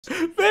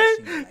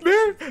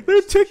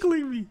They're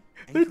tickling me.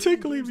 They're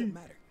tickling me.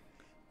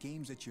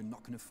 Games that you're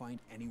not gonna find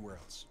anywhere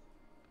else.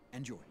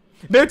 Enjoy.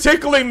 They're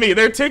tickling me.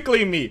 They're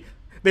tickling me.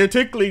 They're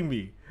tickling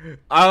me.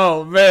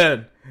 Oh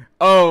man.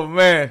 Oh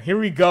man. Here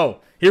we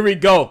go. Here we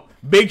go.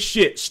 Big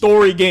shit.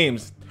 Story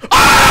games.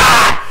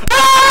 Ah!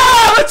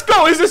 Ah! Let's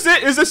go. Is this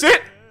it? Is this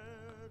it?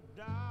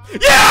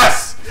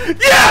 Yes!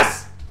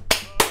 Yes!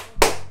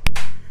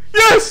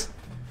 Yes!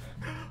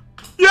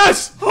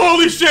 Yes!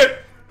 Holy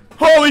shit!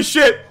 Holy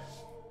shit!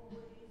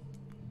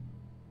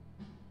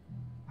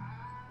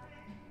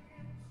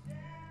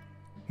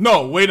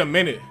 No, wait a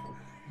minute.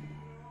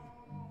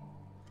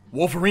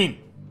 Wolverine.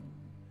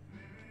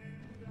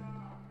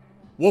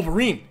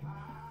 Wolverine.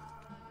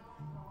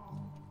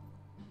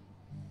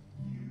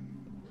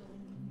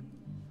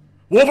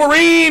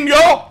 Wolverine,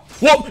 yo!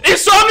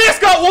 INSOMNIAC's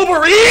got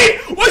Wolverine!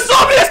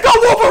 INSOMNIAC's got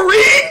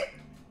Wolverine!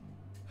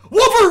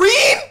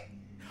 Wolverine?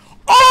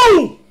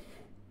 Oh!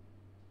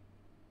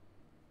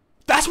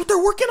 That's what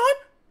they're working on?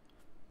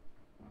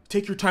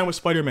 Take your time with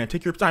Spider-Man.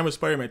 Take your time with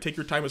Spider-Man. Take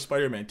your time with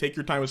Spider-Man. Take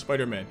your time with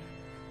Spider-Man.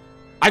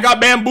 I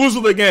got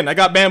bamboozled again. I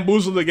got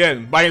bamboozled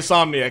again by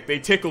INSOMNIAC. They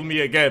tickled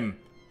me again.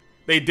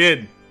 They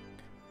did.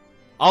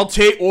 I'll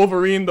take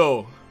Wolverine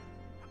though.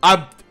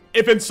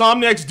 If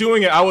INSOMNIAC's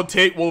doing it, I will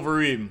take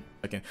Wolverine.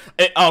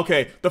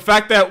 Okay, the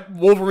fact that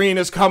Wolverine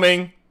is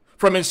coming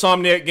from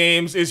INSOMNIAC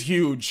games is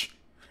huge.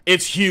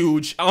 It's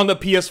huge. On the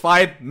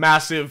PS5,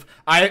 massive.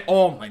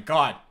 Oh my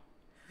god.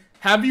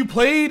 Have you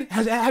played,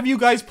 have you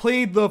guys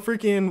played the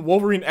freaking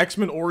Wolverine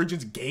X-Men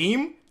Origins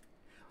game?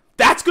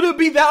 That's gonna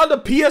be that on the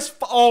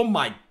PS5. Oh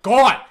my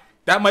god.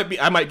 That might be,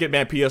 I might get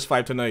my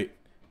PS5 tonight.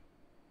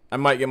 I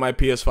might get my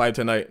PS5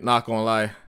 tonight, not gonna lie.